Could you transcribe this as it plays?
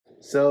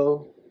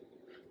So,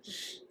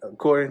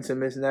 according to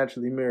Miss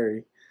Naturally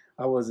Mary,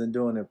 I wasn't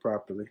doing it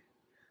properly.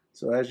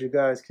 So as you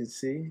guys can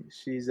see,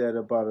 she's at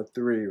about a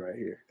 3 right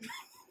here.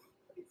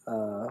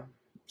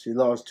 She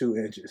lost 2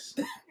 inches.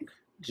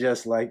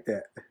 Just like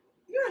that.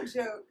 You're a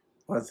joke.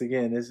 Once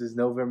again, this is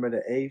November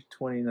the 8th,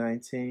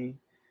 2019.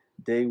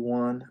 Day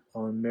 1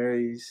 on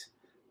Mary's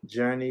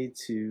journey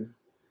to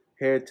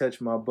hair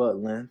touch my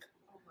butt length.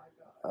 Oh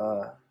my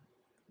God.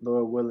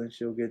 Lord willing,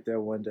 she'll get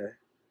there one day.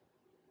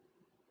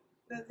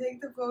 Now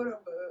take the photo,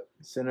 bud.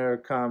 Send her a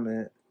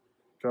comment.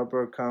 Drop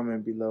her a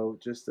comment below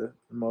just to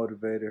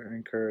motivate her,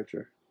 encourage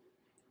her.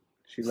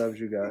 She loves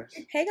you guys.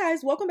 Hey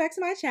guys, welcome back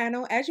to my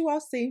channel. As you all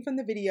seen from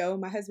the video,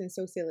 my husband's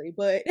so silly,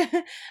 but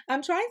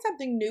I'm trying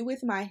something new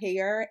with my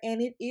hair and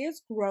it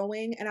is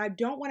growing, and I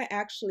don't want to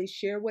actually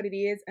share what it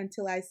is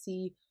until I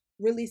see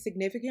really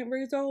significant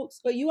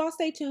results, but you all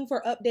stay tuned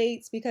for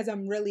updates because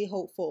I'm really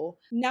hopeful.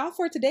 Now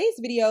for today's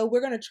video,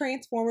 we're going to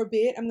transform a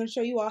bit. I'm going to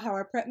show you all how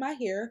I prep my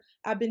hair.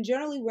 I've been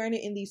generally wearing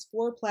it in these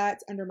 4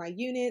 plaits under my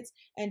units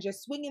and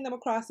just swinging them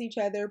across each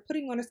other,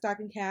 putting on a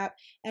stocking cap,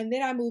 and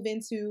then I move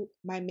into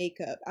my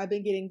makeup. I've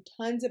been getting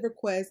tons of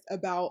requests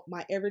about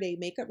my everyday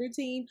makeup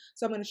routine,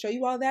 so I'm going to show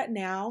you all that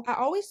now. I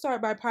always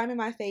start by priming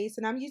my face,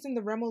 and I'm using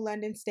the Rimmel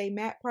London Stay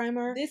Matte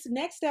Primer. This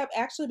next step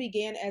actually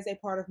began as a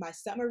part of my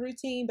summer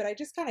routine, but I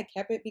just kind of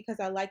kept it because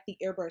I like the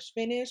airbrush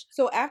finish.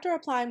 So after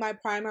applying my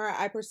primer,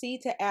 I proceed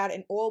to add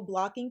an oil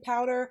blocking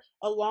powder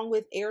along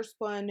with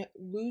Airspun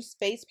loose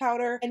face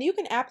powder. And you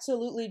can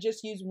absolutely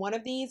just use one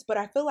of these, but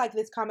I feel like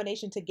this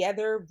combination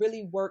together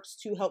really works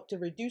to help to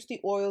reduce the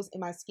oils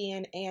in my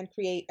skin and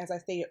create, as I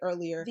stated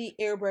earlier, the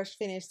airbrush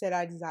finish that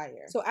I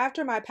desire. So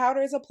after my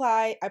powder is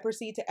applied, I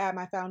proceed to add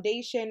my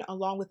foundation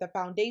along with the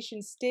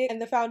foundation stick.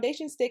 And the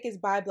foundation stick is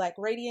by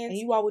Radiance. And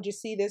you all will just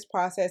see this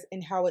process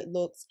and how it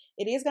looks.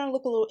 It is going to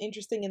look a little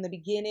interesting in the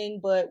beginning,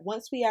 but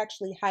once we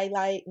actually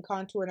highlight and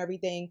contour and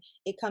everything,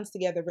 it comes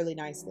together really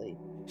nicely.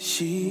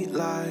 She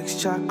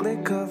likes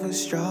chocolate covered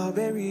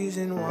strawberries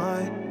and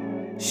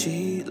wine.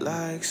 She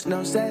likes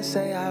notes that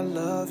say I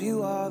love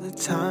you all the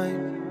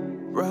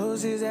time.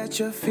 Roses at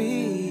your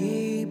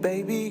feet,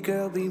 baby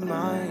girl be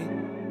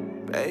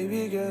mine.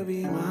 Baby girl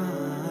be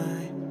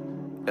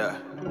mine. Yeah,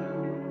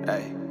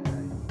 hey.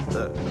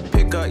 Look,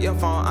 pick up your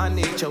phone, I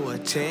need your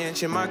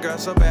attention. My girl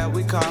so bad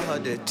we call her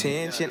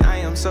detention. I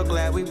am so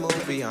glad we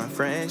moved beyond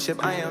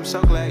friendship. I am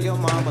so glad your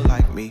mama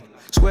like me.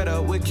 Sweat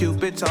up with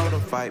Cupid, told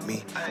him fight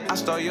me. I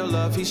stole your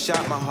love, he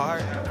shot my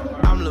heart.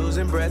 I'm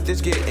losing breath,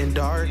 it's getting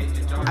dark.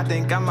 I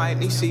think I might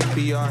need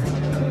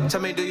CPR. Tell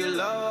me, do you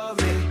love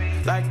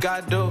me like I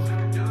do?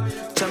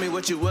 Tell me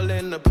what you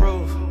willing to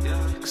prove,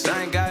 cause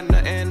I ain't got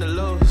nothing to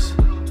lose.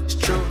 It's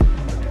true,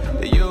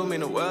 you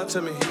mean the world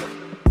to me.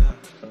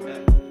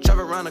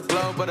 Travel around the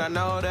globe, but I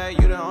know that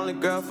you're the only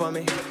girl for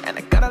me. And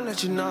I gotta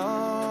let you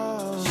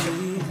know,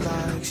 she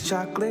likes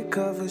chocolate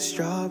covered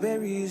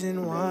strawberries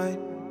and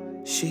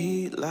wine.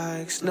 She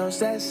likes notes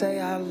that say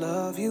I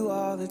love you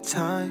all the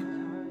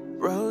time.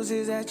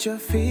 Roses at your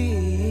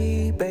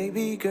feet,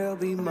 baby girl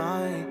be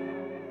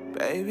mine.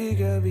 Baby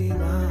girl be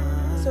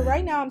mine. So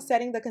right now I'm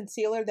setting the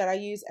concealer that I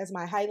use as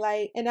my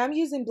highlight, and I'm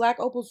using Black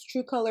Opal's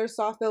True Color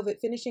Soft Velvet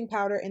Finishing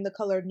Powder in the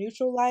color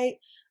Neutral Light.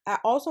 I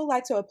also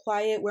like to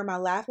apply it where my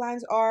laugh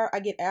lines are.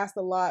 I get asked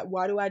a lot,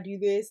 why do I do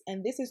this?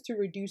 And this is to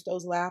reduce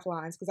those laugh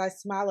lines because I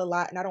smile a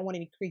lot and I don't want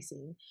any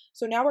creasing.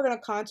 So now we're going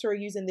to contour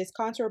using this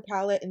contour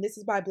palette, and this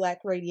is by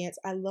Radiance.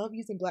 I love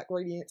using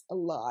Radiance a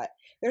lot.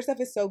 Their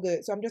stuff is so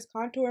good. So I'm just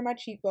contouring my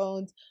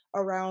cheekbones,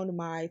 around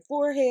my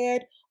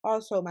forehead,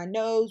 also my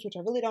nose, which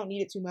I really don't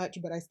need it too much,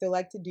 but I still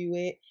like to do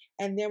it.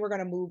 And then we're going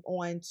to move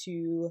on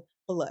to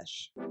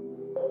blush.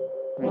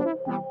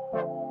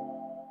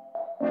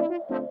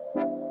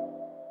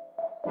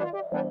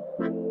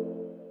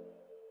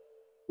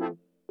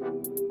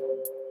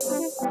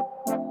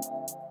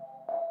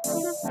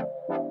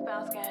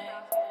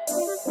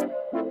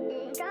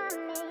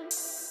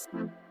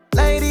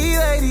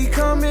 Lady,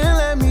 come and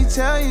let me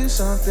tell you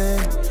something.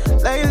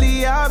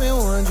 Lately I've been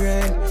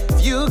wondering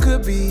if you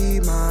could be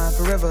mine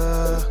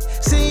forever.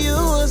 See you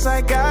was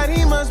like God,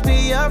 he must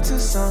be up to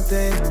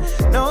something.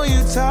 Know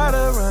you tired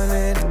of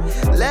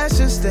running, let's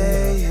just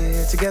stay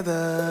here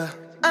together.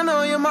 I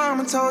know your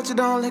mama told you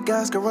don't let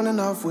guys go running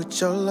off with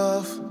your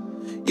love.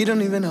 You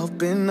don't even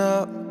open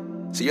up,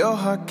 so your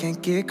heart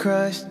can't get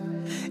crushed.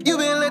 You've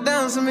been let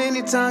down so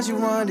many times, you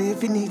wonder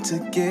if you need to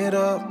get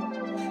up.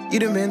 You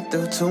done been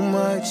through too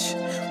much,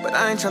 but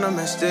I ain't tryna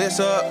mess this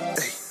up.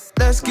 Hey,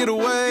 let's get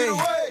away.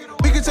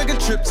 We can take a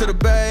trip to the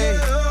bay.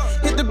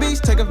 Hit the beach,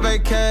 take a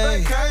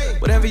vacay.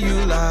 Whatever you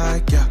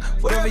like, yeah,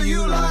 whatever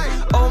you like.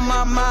 Oh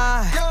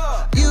my,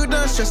 you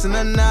done stressing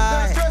the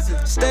night.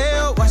 Stay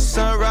up, watch the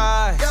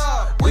sunrise.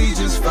 We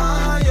just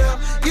fine, yeah.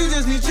 You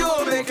just need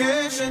your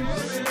vacation.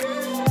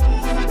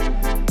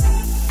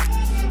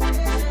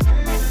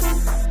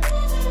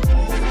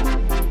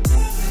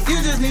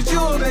 You just need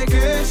your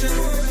vacation.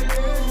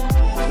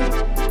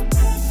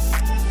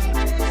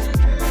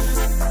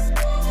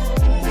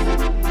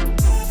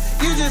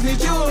 You just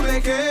need your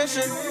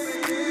vacation.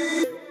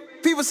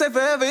 People People say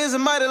forever is a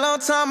mighty long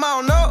time, I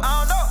don't know.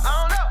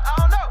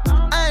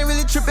 I ain't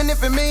really tripping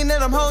if it mean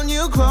that I'm holding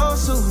you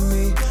close to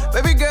me.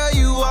 Baby girl,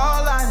 you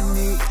all I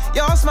need.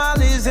 Your smile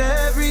is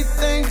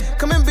everything.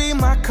 Come and be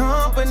my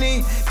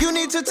company. You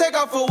need to take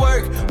off for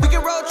work. We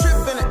can road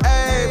trip in the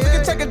A. We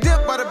can take a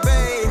dip by the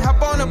bay.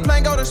 Hop on a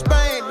plane, go to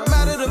Spain. No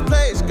matter the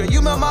place, girl,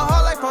 you melt my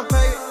heart like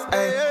Pompeii.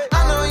 Ay,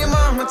 I know your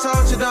mama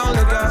told you don't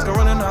let guys go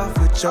running off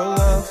with your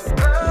love.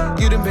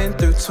 You done been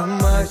through too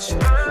much, so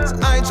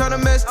I ain't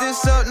tryna mess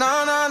this up. No,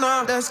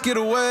 let's get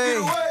away.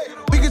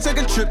 We can take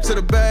a trip to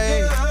the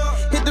bay.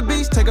 Hit the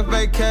beach, take a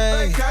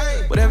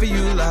vacay. Whatever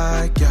you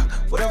like, yeah,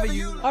 whatever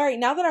you like. All right,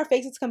 now that our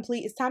face is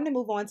complete, it's time to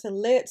move on to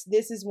lips.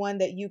 This is one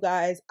that you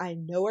guys, I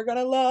know, are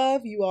gonna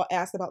love. You all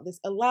asked about this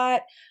a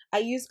lot. I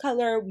use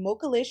color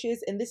Mochalicious,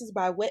 and this is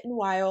by Wet n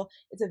Wild.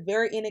 It's a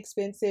very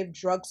inexpensive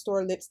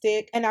drugstore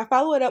lipstick, and I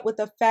follow it up with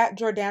a Fat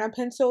Jordana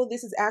pencil.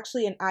 This is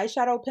actually an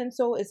eyeshadow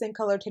pencil. It's in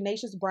color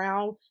Tenacious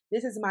Brown.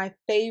 This is my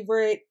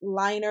favorite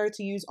liner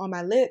to use on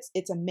my lips.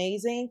 It's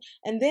amazing.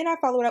 And then I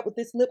follow it up with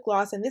this lip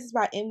gloss, and this is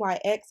by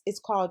NYX.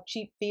 It's called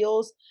Cheap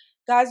Feels.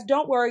 Guys,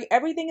 don't worry.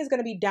 Everything is going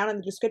to be down in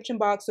the description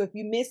box. So if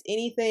you miss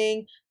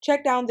anything,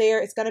 check down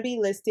there. It's going to be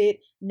listed.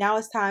 Now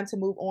it's time to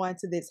move on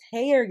to this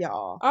hair,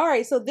 y'all. All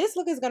right, so this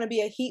look is going to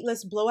be a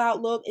heatless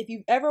blowout look. If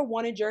you've ever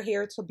wanted your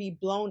hair to be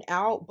blown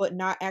out but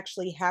not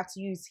actually have to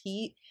use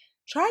heat,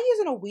 try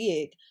using a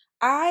wig.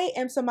 I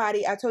am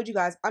somebody, I told you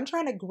guys, I'm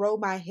trying to grow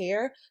my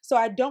hair, so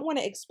I don't want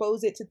to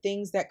expose it to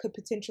things that could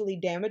potentially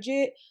damage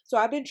it. So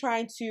I've been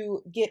trying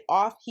to get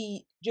off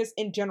heat just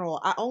in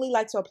general. I only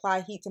like to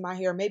apply heat to my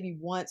hair maybe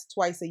once,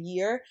 twice a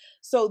year.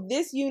 So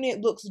this unit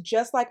looks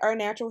just like our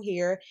natural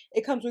hair.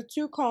 It comes with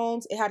 2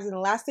 combs. It has an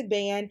elastic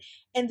band,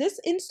 and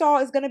this install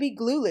is going to be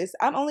glueless.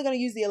 I'm only going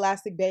to use the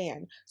elastic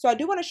band. So I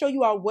do want to show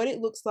you all what it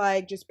looks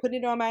like, just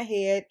putting it on my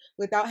head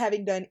without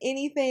having done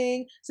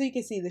anything, so you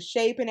can see the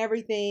shape and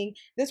everything.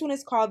 This one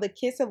is called the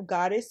Kiss of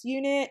Goddess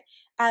unit.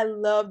 I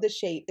love the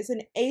shape. It's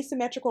an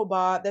asymmetrical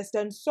bob that's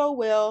done so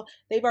well.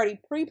 They've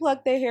already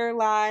pre-plucked their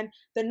hairline.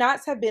 The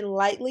knots have been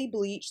lightly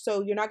bleached,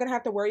 so you're not going to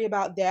have to worry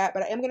about that.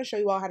 But I am going to show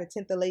you all how to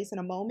tint the lace in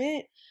a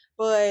moment.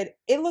 But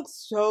it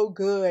looks so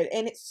good,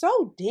 and it's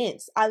so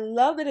dense. I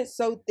love that it's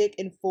so thick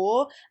and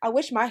full. I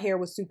wish my hair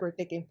was super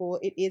thick and full.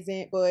 It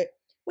isn't, but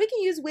we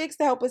can use wigs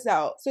to help us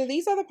out. So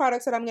these are the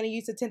products that I'm going to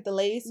use to tint the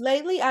lace.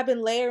 Lately, I've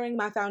been layering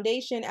my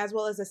foundation as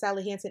well as the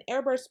Sally Hansen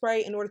Airbrush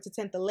Spray in order to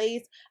tint the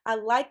lace. I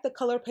like the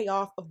color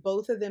payoff of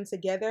both of them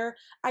together.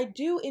 I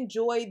do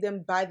enjoy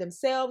them by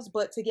themselves,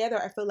 but together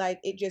I feel like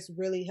it just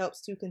really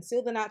helps to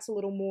conceal the knots a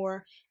little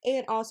more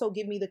and also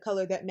give me the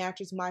color that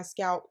matches my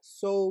scalp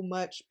so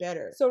much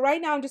better. So right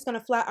now I'm just going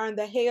to flat iron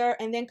the hair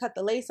and then cut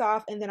the lace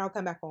off, and then I'll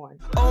come back on.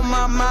 Oh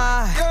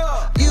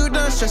my, you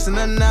done stressing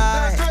the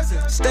night.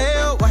 Stay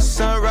up, watch the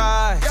sunrise.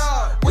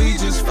 We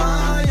just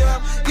fine.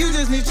 You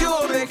just need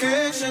your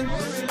vacation.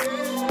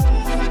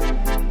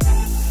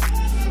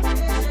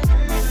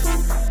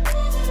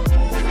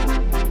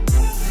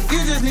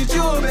 You just need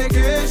your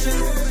vacation.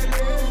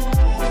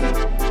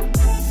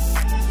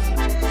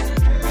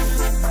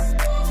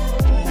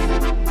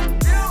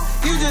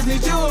 You just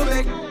need your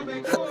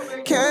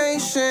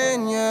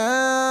vacation,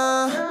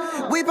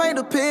 yeah. We paint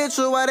the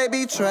picture while they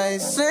be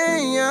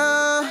tracing,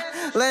 yeah.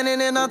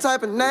 Landing in all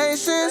type of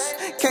nations.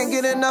 Can't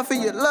get enough of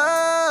your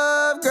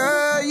love,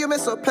 girl. You been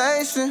so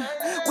patient.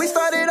 We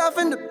started off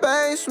in the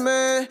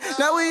basement.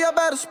 Now we up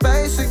out of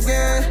space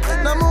again.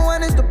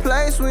 #1 is the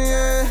place we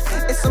in.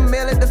 It's a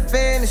mill at the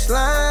finish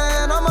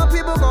line. All my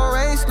people gon'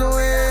 race to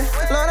win.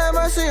 Lord have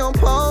mercy on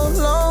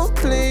Polo,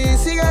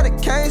 please. He got a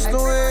case to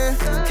win.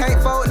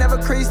 Can't fold, never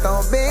crease,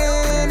 don't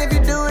bend. If you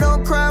do,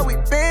 don't cry, we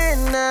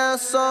been now.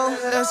 So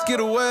let's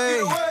get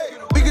away.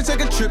 We can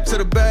take a trip to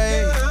the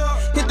bay.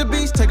 Hit the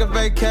beach, take a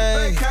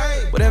vacay.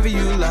 Whatever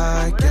you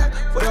like, yeah,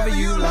 whatever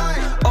you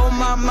like. Oh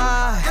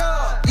my,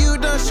 you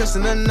done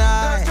stressing the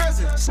night.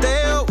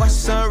 Stay up, watch the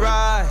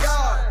sunrise.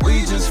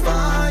 We just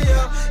fine,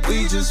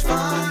 we just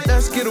fine.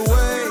 Let's get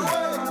away.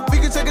 We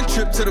can take a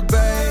trip to the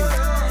bay.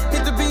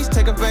 Hit the beach,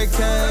 take a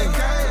vacay.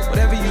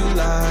 Whatever you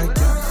like,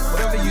 yeah,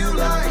 whatever you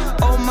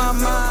like. Oh my,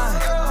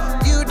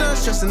 you done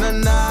stressing the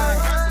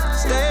night.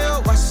 Stay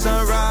up, watch the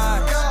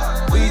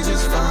sunrise. We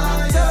just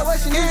fine.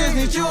 You just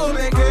need your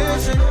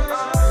vacation.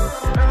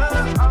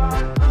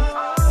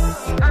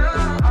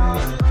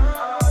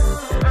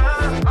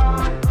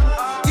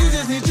 You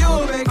just need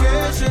your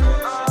vacation.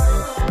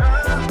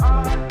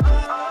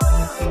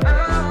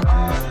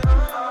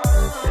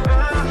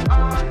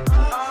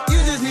 You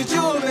just need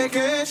your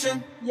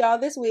vacation. Y'all,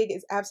 this wig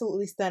is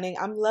absolutely stunning.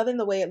 I'm loving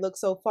the way it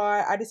looks so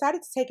far. I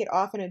decided to take it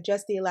off and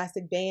adjust the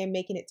elastic band,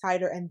 making it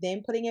tighter and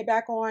then putting it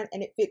back on,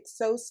 and it fits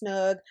so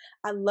snug.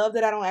 I love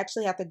that I don't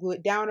actually have to glue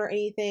it down or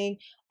anything.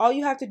 All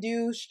you have to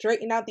do,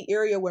 straighten out the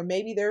area where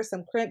maybe there's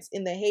some crimps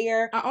in the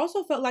hair. I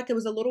also felt like it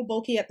was a little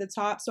bulky at the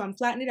top, so I'm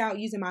flattening it out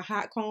using my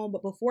hot comb.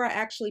 But before I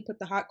actually put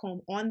the hot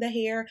comb on the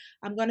hair,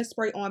 I'm going to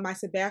spray on my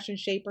Sebastian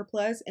Shaper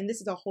Plus, and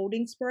this is a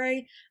holding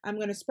spray. I'm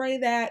going to spray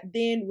that,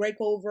 then rake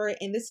over it,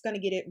 and this is going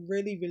to get it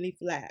really, really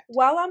flat.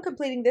 While I'm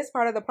completing this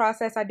part of the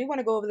process, I do want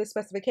to go over the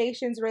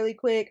specifications really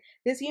quick.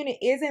 This unit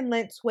is in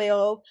length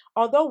 12.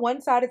 Although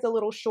one side is a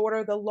little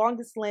shorter, the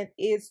longest length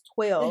is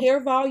 12. The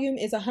hair volume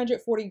is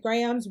 140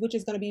 grams, which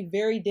is going to be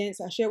very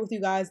dense. I shared with you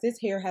guys, this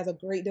hair has a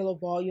great deal of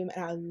volume,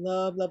 and I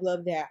love, love,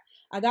 love that.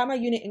 I got my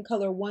unit in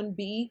color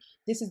 1B.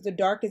 This is the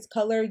darkest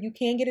color. You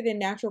can get it in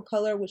natural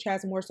color, which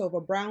has more so of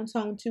a brown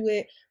tone to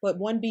it, but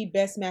 1B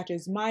best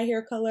matches my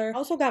hair color. I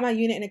also got my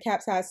unit in a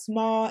cap size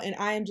small, and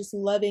I am just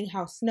loving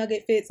how snug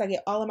it fits. I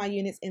get all of my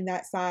units in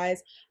that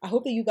size. I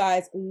hope that you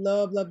guys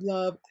love, love,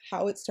 love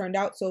how it's turned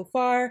out so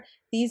far.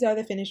 These are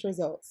the finished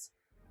results.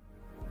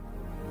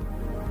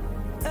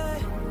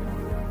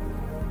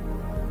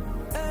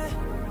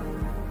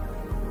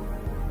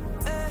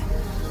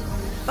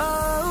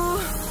 Oh,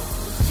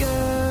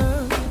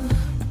 girl,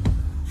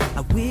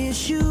 I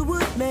wish you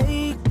would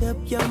make up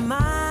your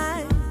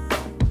mind.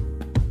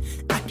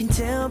 I can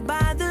tell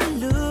by the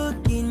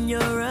look in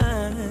your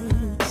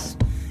eyes.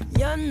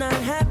 You're not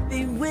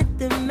happy with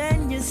the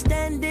man you're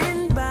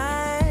standing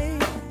by.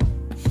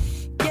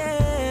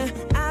 Yeah,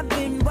 I've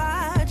been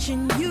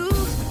watching you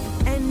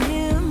and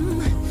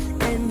him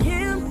and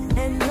him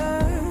and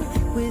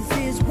her with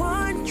his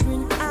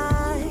wandering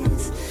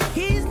eyes.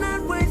 He's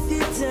not worth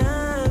your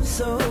time,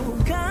 so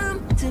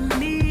come to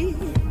me.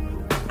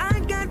 I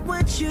got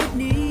what you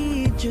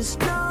need, just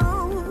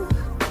know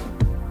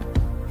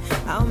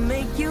I'll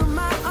make you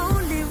my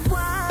only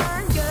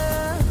one,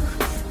 girl.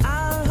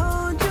 I'll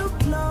hold you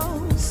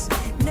close,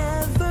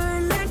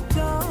 never let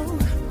go.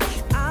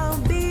 I'll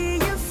be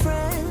your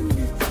friend,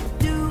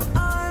 do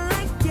all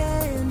I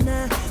can.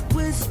 I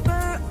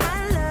whisper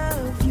I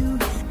love you,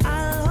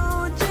 I'll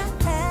hold your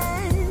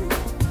hand.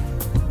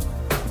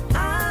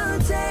 I'll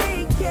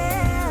take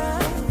care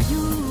of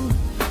you,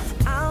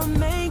 I'll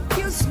make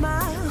you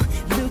smile.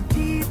 Look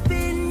deep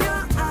in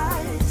your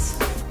eyes,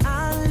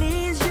 I'll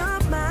ease your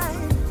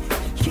mind.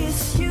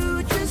 Kiss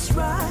you just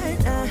right,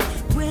 I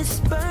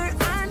whisper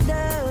I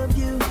love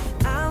you,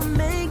 I'll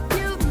make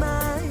you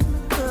mine.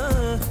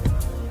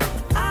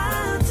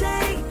 I'll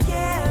take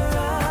care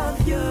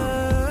of you.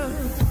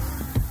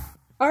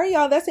 Alright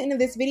y'all, that's the end of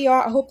this video.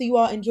 I hope that you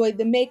all enjoyed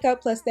the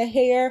makeup plus the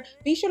hair.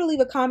 Be sure to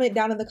leave a comment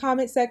down in the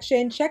comment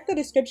section. Check the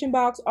description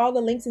box. All the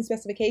links and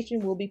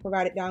specification will be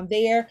provided down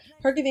there.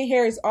 Herkivan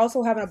Hair is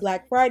also having a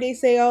Black Friday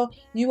sale.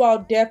 You all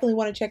definitely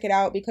want to check it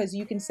out because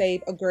you can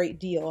save a great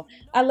deal.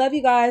 I love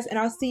you guys, and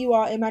I'll see you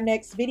all in my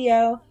next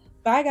video.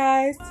 Bye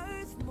guys.